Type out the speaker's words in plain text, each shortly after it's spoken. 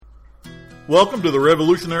Welcome to the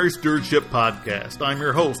Revolutionary Stewardship Podcast. I'm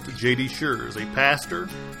your host, J.D. Schurz, a pastor,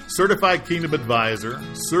 certified kingdom advisor,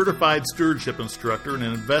 certified stewardship instructor, and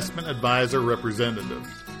an investment advisor representative.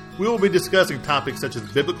 We will be discussing topics such as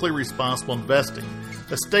biblically responsible investing,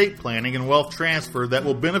 estate planning, and wealth transfer that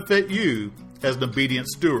will benefit you as an obedient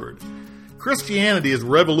steward. Christianity is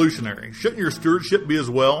revolutionary. Shouldn't your stewardship be as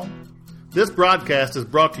well? This broadcast is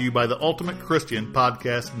brought to you by the Ultimate Christian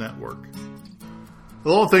Podcast Network.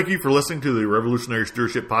 Hello, and thank you for listening to the Revolutionary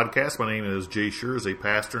Stewardship Podcast. My name is Jay Schurz, a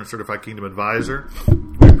pastor and certified kingdom advisor.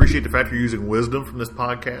 We appreciate the fact you're using wisdom from this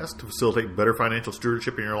podcast to facilitate better financial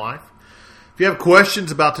stewardship in your life. If you have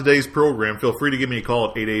questions about today's program, feel free to give me a call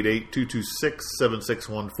at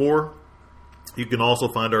 888-226-7614. You can also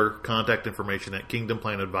find our contact information at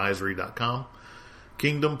kingdomplanadvisory.com.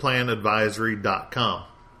 kingdomplanadvisory.com.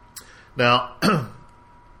 Now,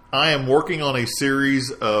 I am working on a series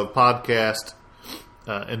of podcasts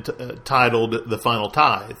titled The Final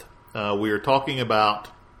Tithe. We are talking about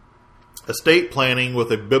estate planning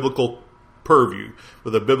with a biblical purview,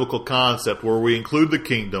 with a biblical concept where we include the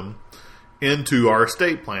kingdom into our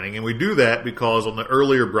estate planning. And we do that because on the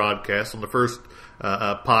earlier broadcast, on the first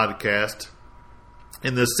podcast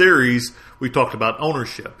in this series, we talked about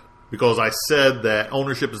ownership. Because I said that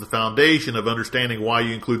ownership is the foundation of understanding why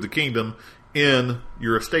you include the kingdom in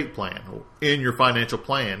your estate plan, in your financial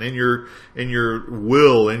plan, in your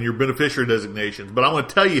will, in your beneficiary designations. But I'm going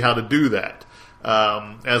to tell you how to do that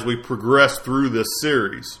as we progress through this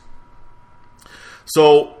series.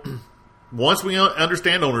 So once we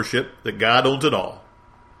understand ownership, that God owns it all,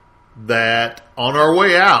 that on our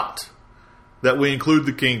way out, that we include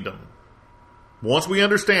the kingdom. Once we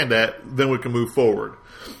understand that, then we can move forward.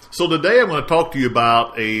 So today I'm going to talk to you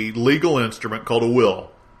about a legal instrument called a will.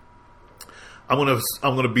 I'm going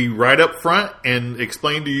to be right up front and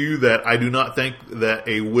explain to you that I do not think that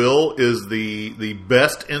a will is the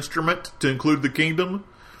best instrument to include the kingdom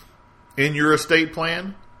in your estate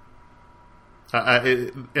plan.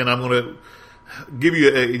 And I'm going to give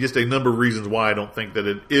you just a number of reasons why I don't think that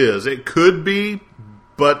it is. It could be,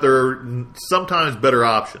 but there are sometimes better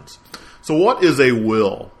options. So what is a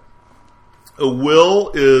will? A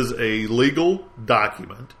will is a legal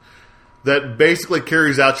document that basically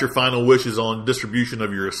carries out your final wishes on distribution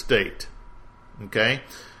of your estate. Okay?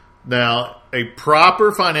 Now, a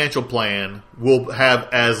proper financial plan will have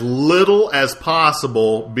as little as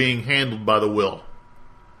possible being handled by the will.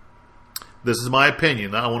 This is my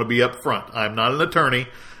opinion. I want to be upfront. I'm not an attorney.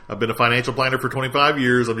 I've been a financial planner for 25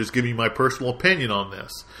 years. I'm just giving you my personal opinion on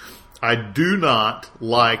this. I do not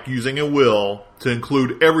like using a will to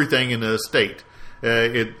include everything in the estate.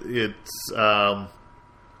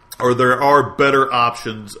 Or there are better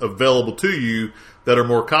options available to you that are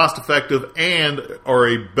more cost effective and are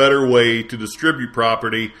a better way to distribute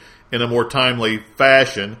property in a more timely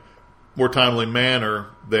fashion, more timely manner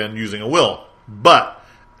than using a will. But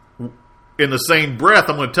in the same breath,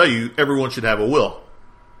 I'm going to tell you, everyone should have a will.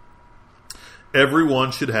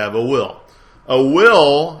 Everyone should have a will. A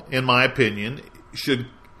will, in my opinion, should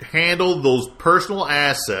handle those personal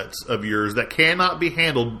assets of yours that cannot be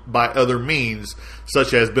handled by other means,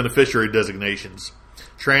 such as beneficiary designations,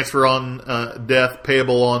 transfer on death,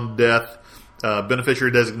 payable on death,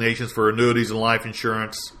 beneficiary designations for annuities and life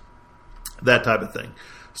insurance, that type of thing.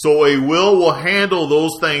 So a will handle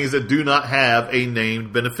those things that do not have a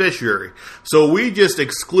named beneficiary. So we just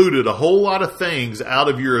excluded a whole lot of things out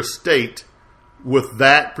of your estate with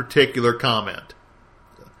that particular comment.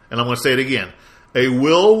 And I'm going to say it again. A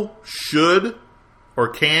will should or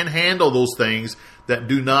can handle those things that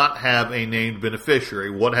do not have a named beneficiary.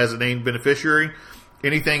 What has a named beneficiary?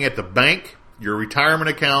 Anything at the bank, your retirement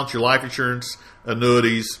accounts, your life insurance,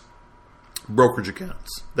 annuities, brokerage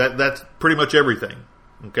accounts. That's pretty much everything,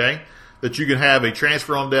 okay? That you can have a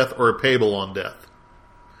transfer on death or a payable on death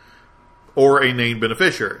or a named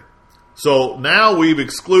beneficiary. So now we've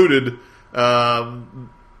excluded probably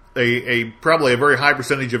a very high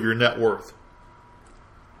percentage of your net worth.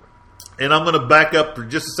 And I'm going to back up for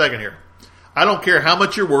just a second here. I don't care how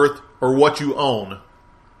much you're worth or what you own.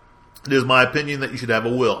 It is my opinion that you should have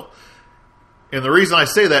a will. And the reason I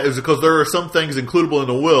say that is because there are some things includable in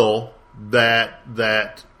a will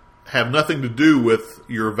that have nothing to do with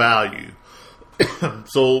your value.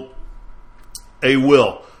 So, a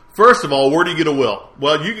will. First of all, where do you get a will?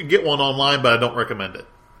 Well, you can get one online, but I don't recommend it.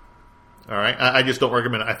 All right? I just don't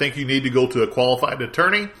recommend it. I think you need to go to a qualified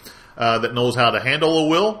attorney that knows how to handle a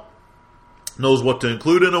will, knows what to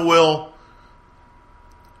include in a will,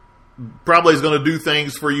 probably is going to do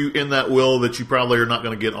things for you in that will that you probably are not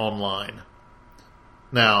going to get online.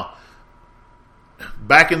 Now,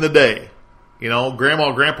 back in the day, Grandma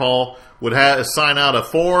or Grandpa would sign out a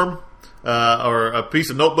form or a piece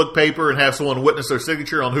of notebook paper and have someone witness their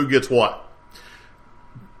signature on who gets what.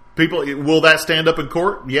 People, will that stand up in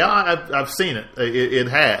court? Yeah, I've seen it. It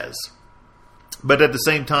has. But at the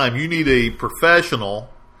same time, you need a professional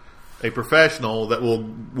that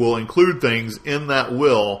will include things in that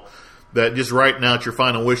will that just writing out your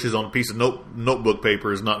final wishes on a piece of notebook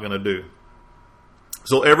paper is not going to do.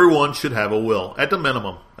 So everyone should have a will, at the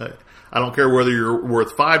minimum. I don't care whether you're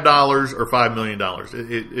worth $5 or $5 million.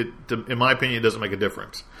 In my opinion, it doesn't make a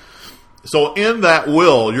difference. So in that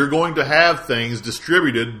will, you're going to have things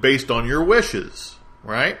distributed based on your wishes,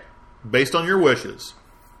 right? Based on your wishes.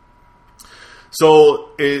 So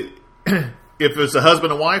if it's a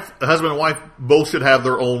husband and wife both should have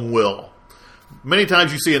their own will. Many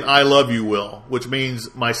times you see an I love you will, which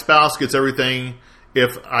means my spouse gets everything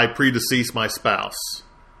if I predecease my spouse.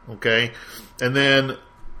 Okay? And then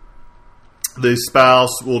the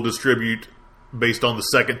spouse will distribute based on the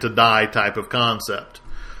second to die type of concept.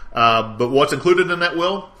 But what's included in that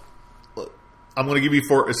will? I'm going to give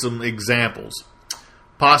you some examples.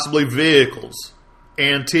 Possibly vehicles,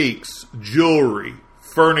 antiques, jewelry,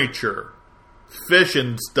 furniture,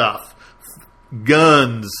 fishing stuff,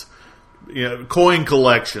 guns, coin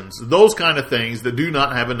collections, those kind of things that do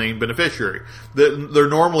not have a named beneficiary. They're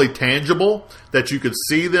normally tangible, that you could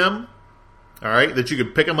see them, all right, that you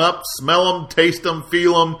could pick them up, smell them, taste them,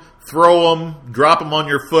 feel them, throw them, drop them on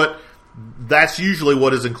your foot. That's usually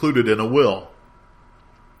what is included in a will.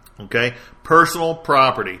 Okay? Personal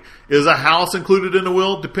property. Is a house included in a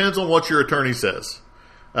will? Depends on what your attorney says.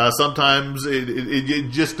 Sometimes it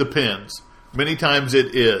just depends. Many times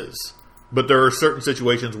it is. But there are certain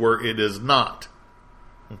situations where it is not.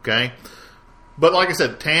 Okay? But like I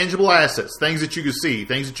said, tangible assets, things that you could see,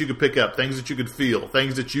 things that you could pick up, things that you could feel,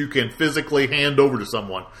 things that you can physically hand over to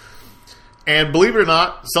someone. And believe it or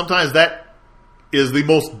not, sometimes that is the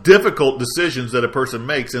most difficult decisions that a person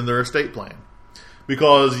makes in their estate plan.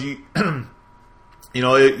 Because you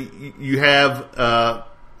have a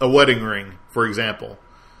wedding ring, for example.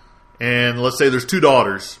 And let's say there's two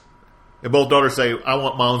daughters. And both daughters say, I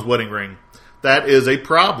want mom's wedding ring. That is a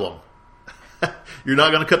problem. You're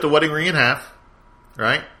not going to cut the wedding ring in half,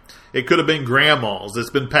 right? It could have been grandma's.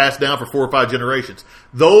 It's been passed down for 4 or 5 generations.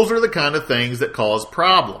 Those are the kind of things that cause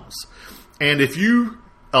problems. And if you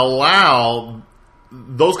allow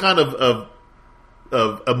those kind of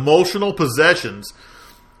emotional possessions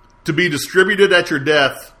to be distributed at your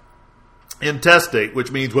death intestate,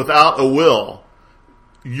 which means without a will,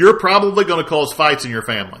 you're probably going to cause fights in your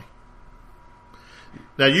family.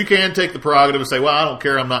 Now, you can take the prerogative and say, well, I don't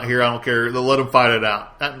care, I'm not here, I don't care, they'll let them fight it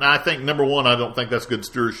out. And I think, number one, I don't think that's good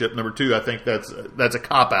stewardship. Number two, I think that's a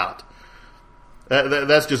cop-out.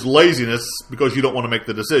 That's just laziness because you don't want to make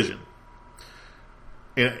the decision.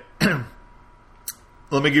 And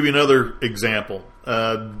let me give you another example.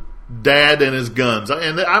 Dad and his guns.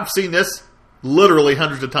 And I've seen this literally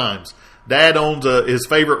hundreds of times. Dad owns his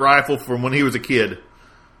favorite rifle from when he was a kid.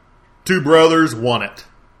 2 brothers won it.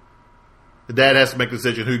 The dad has to make the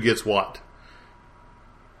decision who gets what.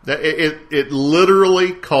 It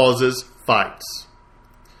literally causes fights.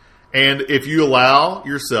 And if you allow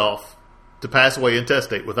yourself to pass away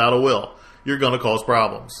intestate without a will, you're going to cause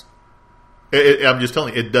problems. I'm just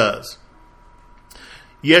telling you, it does.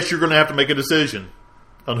 Yes, you're going to have to make a decision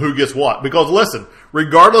on who gets what. Because listen,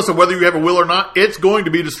 regardless of whether you have a will or not, it's going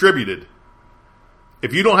to be distributed.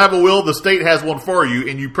 If you don't have a will, the state has one for you,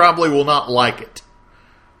 and you probably will not like it.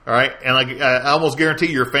 All right? And I almost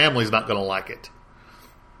guarantee your family's not going to like it.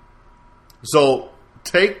 So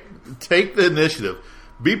take the initiative.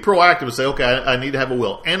 Be proactive and say, okay, I need to have a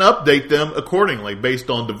will. And update them accordingly based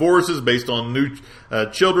on divorces, based on new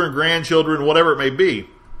children, grandchildren, whatever it may be.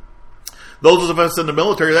 Those of us in the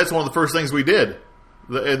military, that's one of the first things we did.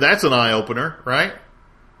 And that's an eye-opener, right?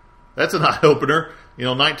 That's an eye-opener.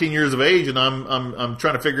 19 years of age, and I'm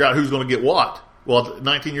trying to figure out who's going to get what. Well, at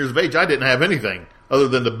 19 years of age, I didn't have anything other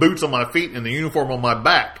than the boots on my feet and the uniform on my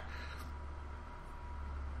back.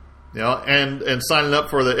 And signing up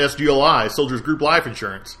for the SGLI, Soldiers Group Life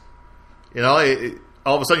Insurance. All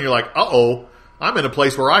of a sudden you're like, uh-oh, I'm in a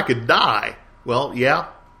place where I could die. Well, yeah,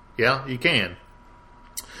 you can.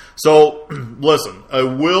 So, listen,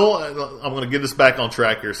 I'm going to get us back on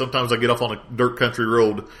track here. Sometimes I get off on a dirt country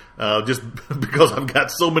road just because I've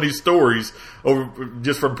got so many stories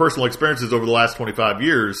just from personal experiences over the last 25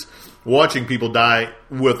 years, watching people die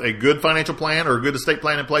with a good financial plan or a good estate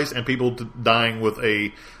plan in place, and people dying with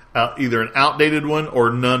either an outdated one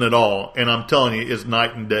or none at all. And I'm telling you, it's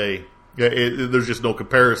night and day. There's just no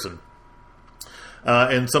comparison.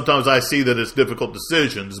 And sometimes I see that it's difficult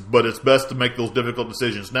decisions, but it's best to make those difficult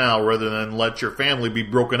decisions now rather than let your family be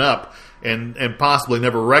broken up and possibly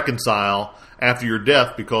never reconcile after your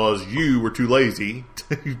death because you were too lazy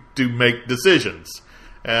to make decisions.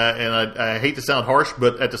 And I hate to sound harsh,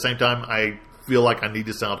 but at the same time, I feel like I need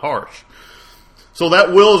to sound harsh. So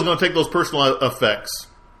that will is going to take those personal effects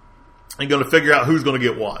and going to figure out who's going to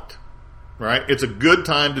get what. Right? It's a good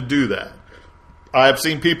time to do that. I have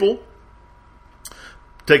seen people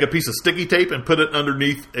take a piece of sticky tape and put it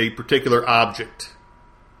underneath a particular object.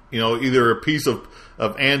 Either a piece of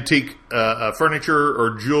antique furniture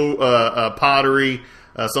or pottery.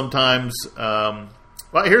 Sometimes,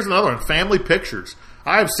 here's another one: family pictures.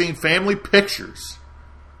 I have seen family pictures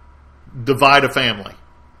divide a family.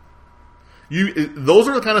 Those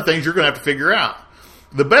are the kind of things you're going to have to figure out.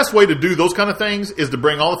 The best way to do those kind of things is to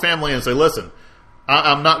bring all the family in and say, listen,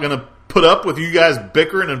 I'm not going to put up with you guys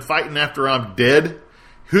bickering and fighting after I'm dead.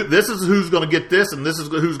 This is who's going to get this, and this is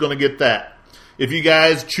who's going to get that. If you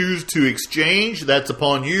guys choose to exchange, that's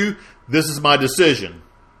upon you. This is my decision.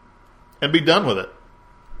 And be done with it.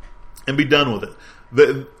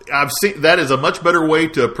 I've seen that is a much better way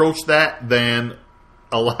to approach that than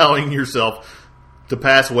allowing yourself to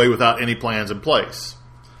pass away without any plans in place.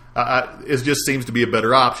 It just seems to be a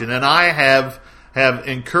better option. And I have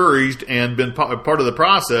encouraged and been part of the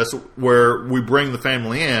process where we bring the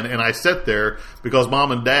family in, and I sit there because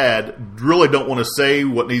mom and dad really don't want to say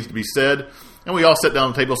what needs to be said. And we all sit down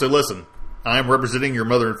at the table and say, listen, I am representing your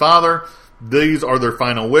mother and father. These are their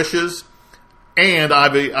final wishes. And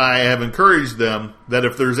I have encouraged them that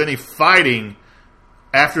if there's any fighting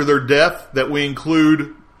after their death, that we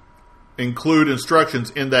include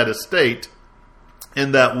instructions in that estate,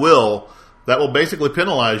 in that will basically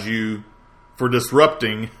penalize you for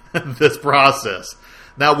disrupting this process.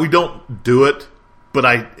 Now, we don't do it, but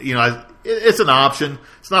it's an option.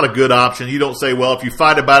 It's not a good option. You don't say, well, if you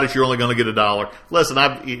fight about it, you're only going to get $1. Listen,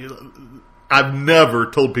 I've never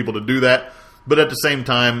told people to do that. But at the same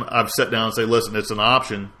time, I've sat down and say, listen, it's an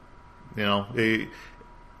option.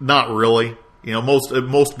 Not really.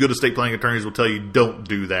 Most good estate planning attorneys will tell you don't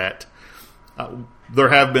do that. There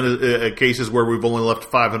have been cases where we've only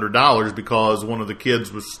left $500 because one of the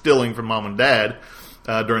kids was stealing from mom and dad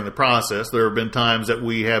during the process. There have been times that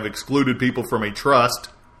we have excluded people from a trust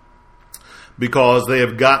because they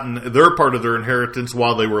have gotten their part of their inheritance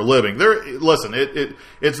while they were living. Listen,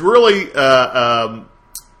 it's really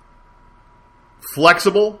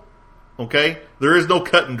flexible, okay? There is no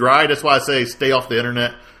cut and dry. That's why I say stay off the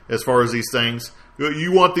internet as far as these things.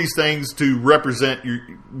 You want these things to represent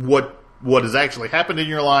what has actually happened in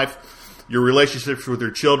your life, your relationships with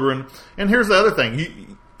your children. And here's the other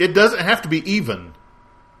thing. It doesn't have to be even.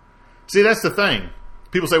 See, that's the thing.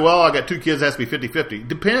 People say, well, I got 2 kids, it has to be 50-50.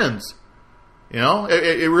 Depends.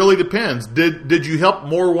 It really depends. Did you help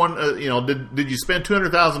more one, did you spend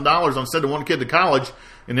 $200,000 on sending one kid to college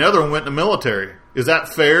and the other one went in the military? Is that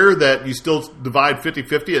fair that you still divide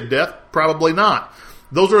 50-50 at death? Probably not.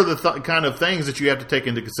 Those are the kind of things that you have to take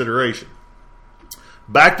into consideration.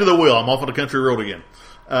 Back to the will. I'm off on the country road again.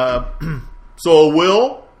 So a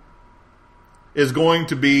will is going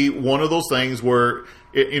to be one of those things where,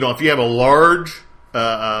 if you have a large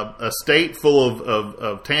estate full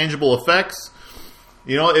of tangible effects,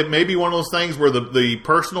 it may be one of those things where the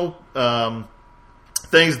personal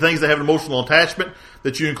things that have an emotional attachment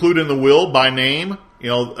that you include in the will by name.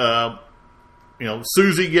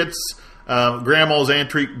 Susie gets grandma's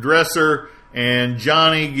antique dresser, and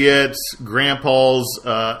Johnny gets grandpa's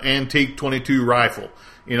antique .22 rifle.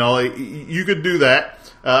 You could do that.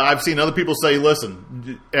 I've seen other people say,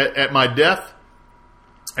 listen, at my death,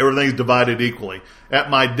 everything's divided equally. At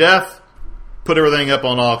my death, put everything up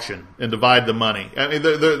on auction and divide the money. I mean,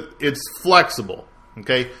 it's flexible,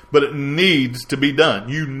 okay? But it needs to be done.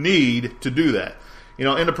 You need to do that.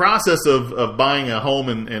 In the process of buying a home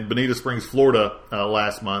in Bonita Springs, Florida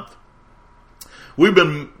last month, we've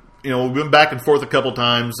been back and forth a couple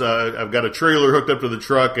times. I've got a trailer hooked up to the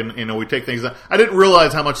truck, and we take things down. I didn't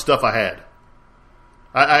realize how much stuff I had.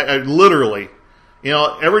 I literally,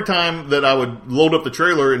 every time that I would load up the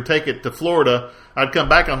trailer and take it to Florida, I'd come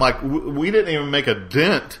back and I'm like, we didn't even make a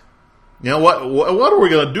dent. What are we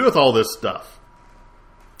going to do with all this stuff?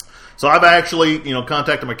 So I've actually,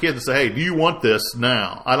 contacted my kids and say, hey, do you want this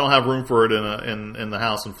now? I don't have room for it in the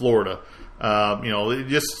house in Florida.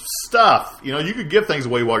 Just stuff. You could give things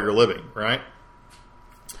away while you're living, right?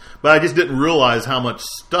 But I just didn't realize how much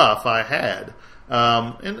stuff I had.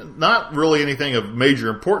 And not really anything of major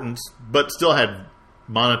importance, but still had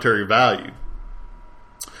monetary value.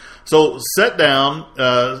 So sit down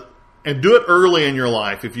and do it early in your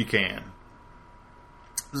life if you can.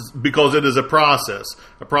 because it is a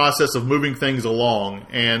process of moving things along,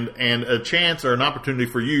 and a chance or an opportunity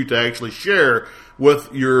for you to actually share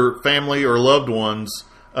with your family or loved ones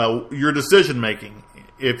your decision making.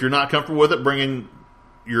 If you're not comfortable with it, bring in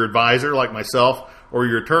your advisor like myself or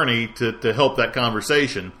your attorney to help that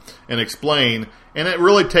conversation and explain. And it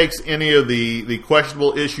really takes any of the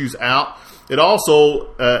questionable issues out. It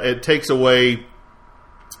also it takes away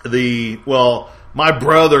my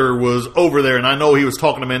brother was over there and I know he was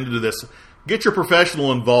talking him into this. Get your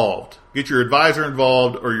professional involved. Get your advisor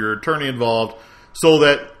involved or your attorney involved so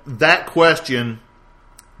that question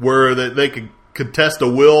where they could contest a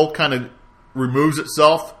will kind of removes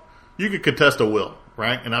itself. You could contest a will,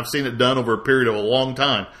 right? And I've seen it done over a period of a long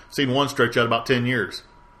time. I've seen one stretch out about 10 years.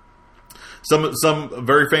 Some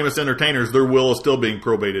very famous entertainers, their will is still being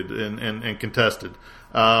probated and contested.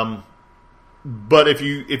 But if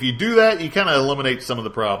you do that, you kind of eliminate some of the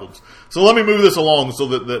problems. So let me move this along so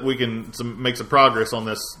that we can make some progress on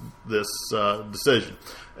this decision.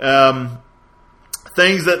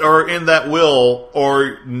 Things that are in that will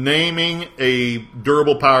are naming a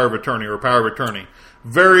durable power of attorney or power of attorney.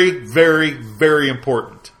 Very, very, very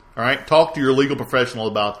important. All right, talk to your legal professional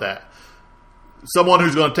about that. Someone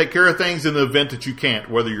who's going to take care of things in the event that you can't,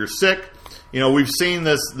 whether you're sick. We've seen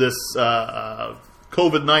this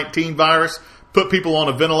COVID-19 virus put people on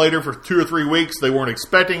a ventilator for 2 or 3 weeks. They weren't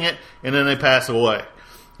expecting it, and then they pass away.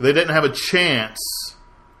 They didn't have a chance.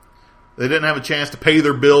 They didn't have a chance to pay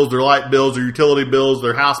their bills, their light bills, their utility bills,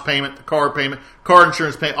 their house payment, the car payment, car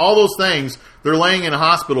insurance payment, all those things. They're laying in a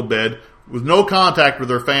hospital bed with no contact with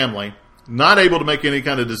their family, not able to make any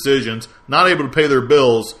kind of decisions, not able to pay their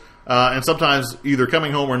bills, and sometimes either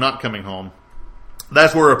coming home or not coming home.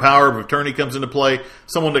 That's where a power of attorney comes into play.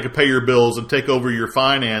 Someone that can pay your bills and take over your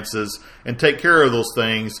finances and take care of those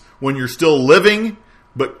things when you're still living,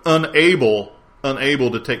 but unable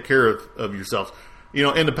to take care of yourself.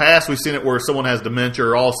 In the past, we've seen it where someone has dementia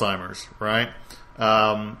or Alzheimer's, right?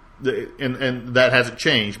 And that hasn't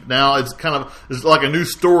changed. Now it's like a new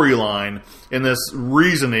storyline in this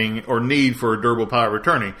reasoning or need for a durable power of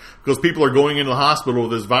attorney, because people are going into the hospital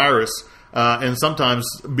with this virus and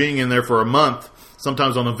sometimes being in there for a month,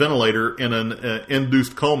 sometimes on a ventilator in an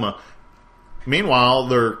induced coma. Meanwhile,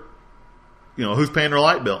 they're, who's paying their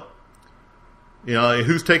light bill?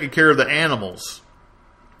 Who's taking care of the animals?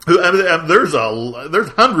 There's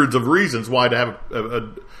hundreds of reasons why to have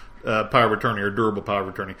a power of attorney or durable power of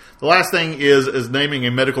attorney. The last thing is naming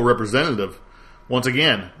a medical representative. Once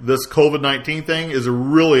again, this COVID-19 thing is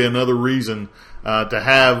really another reason to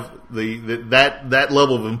have that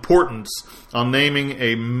level of importance on naming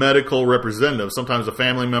a medical representative. Sometimes a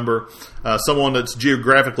family member, someone that's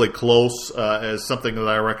geographically close, is something that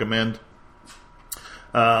I recommend.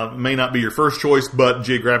 May not be your first choice, but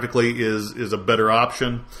geographically is a better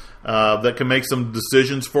option that can make some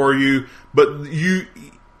decisions for you. But you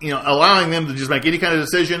allowing them to just make any kind of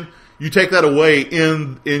decision, you take that away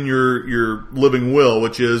in your living will,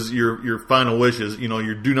 which is your final wishes.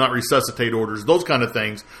 Your do not resuscitate orders, those kind of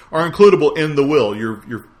things are includable in the will.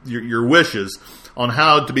 Your wishes on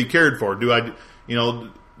how to be cared for. Am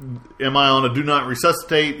I on a do not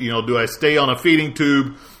resuscitate? Do I stay on a feeding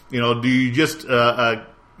tube? Do you just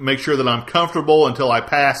make sure that I'm comfortable until I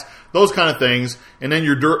pass? Those kind of things, and then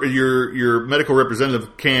your medical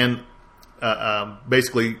representative can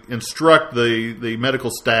basically instruct the medical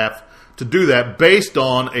staff to do that based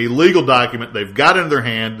on a legal document they've got in their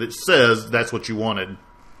hand that says that's what you wanted.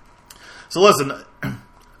 So listen,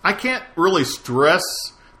 I can't really stress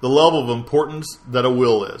the level of importance that a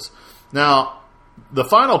will is. Now, the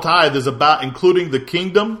final tithe is about including the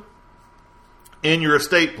kingdom in your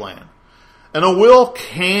estate plan. And a will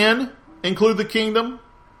can include the kingdom,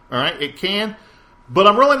 all right? It can, but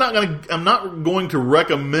I'm not going to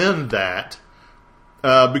recommend that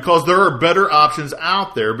because there are better options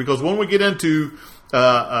out there. Because when we get into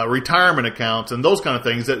retirement accounts and those kind of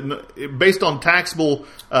things, that based on taxable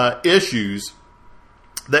issues,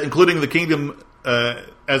 that including the kingdom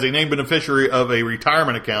as a named beneficiary of a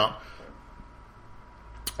retirement account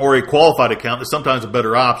or a qualified account is sometimes a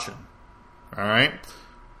better option. All right.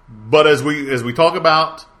 But as we talk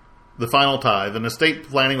about the final tithe and estate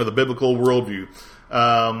planning with a biblical worldview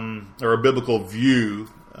or a biblical view,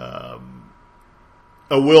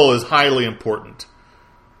 a will is highly important,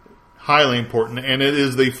 and it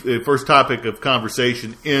is the first topic of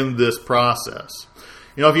conversation in this process.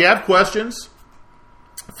 If you have questions,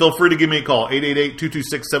 feel free to give me a call,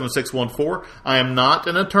 888-226-7614. I am not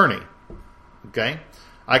an attorney, okay?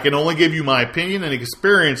 I can only give you my opinion and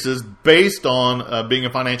experiences based on being a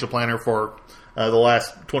financial planner for the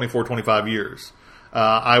last 24, 25 years.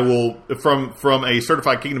 I will, from a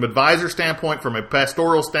certified kingdom advisor standpoint, from a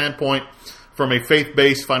pastoral standpoint, from a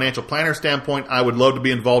faith-based financial planner standpoint, I would love to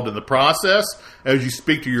be involved in the process. As you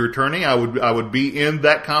speak to your attorney, I would be in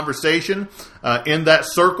that conversation, in that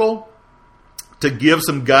circle, to give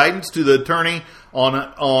some guidance to the attorney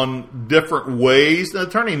on different ways. The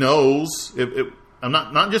attorney knows. I'm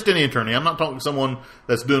not just any attorney. I'm not talking to someone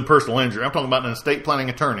that's doing personal injury. I'm talking about an estate planning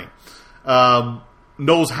attorney.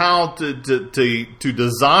 Knows how to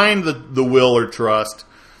design the will or trust.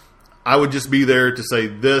 I would just be there to say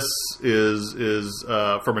this is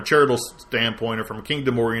from a charitable standpoint or from a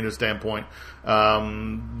kingdom-oriented standpoint,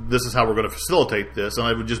 this is how we're going to facilitate this. And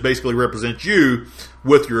I would just basically represent you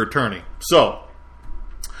with your attorney. So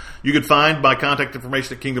you can find my contact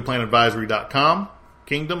information at kingdomplanadvisory.com,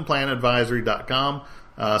 kingdomplanadvisory.com.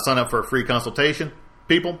 Sign up for a free consultation.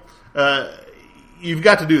 People, you've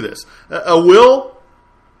got to do this. A will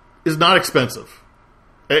is not expensive.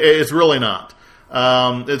 It's really not.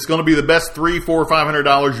 It's going to be the best $300, $400,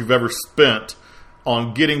 $500 you've ever spent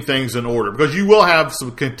on getting things in order, because you will have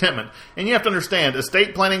some contentment. And you have to understand,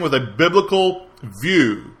 estate planning with a biblical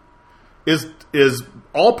view is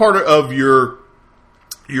all part of your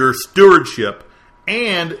stewardship,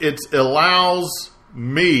 and it allows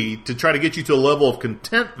me to try to get you to a level of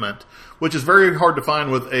contentment, which is very hard to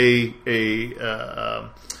find with a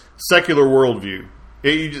secular worldview.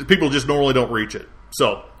 People just normally don't reach it.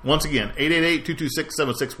 So, once again,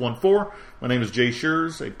 888-226-7614. My name is Jay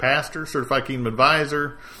Schurz, a pastor, certified kingdom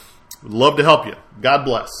advisor. Would love to help you. God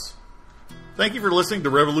bless. Thank you for listening to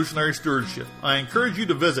Revolutionary Stewardship. I encourage you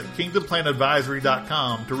to visit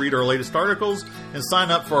kingdomplanadvisory.com to read our latest articles and sign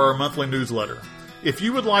up for our monthly newsletter. If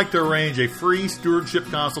you would like to arrange a free stewardship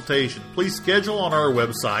consultation, please schedule on our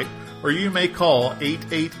website, or you may call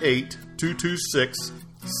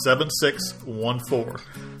 888-226-7614.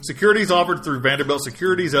 Securities offered through Vanderbilt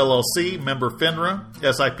Securities, LLC, member FINRA,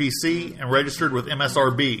 SIPC, and registered with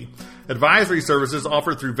MSRB. Advisory services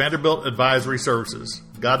offered through Vanderbilt Advisory Services.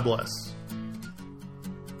 God bless.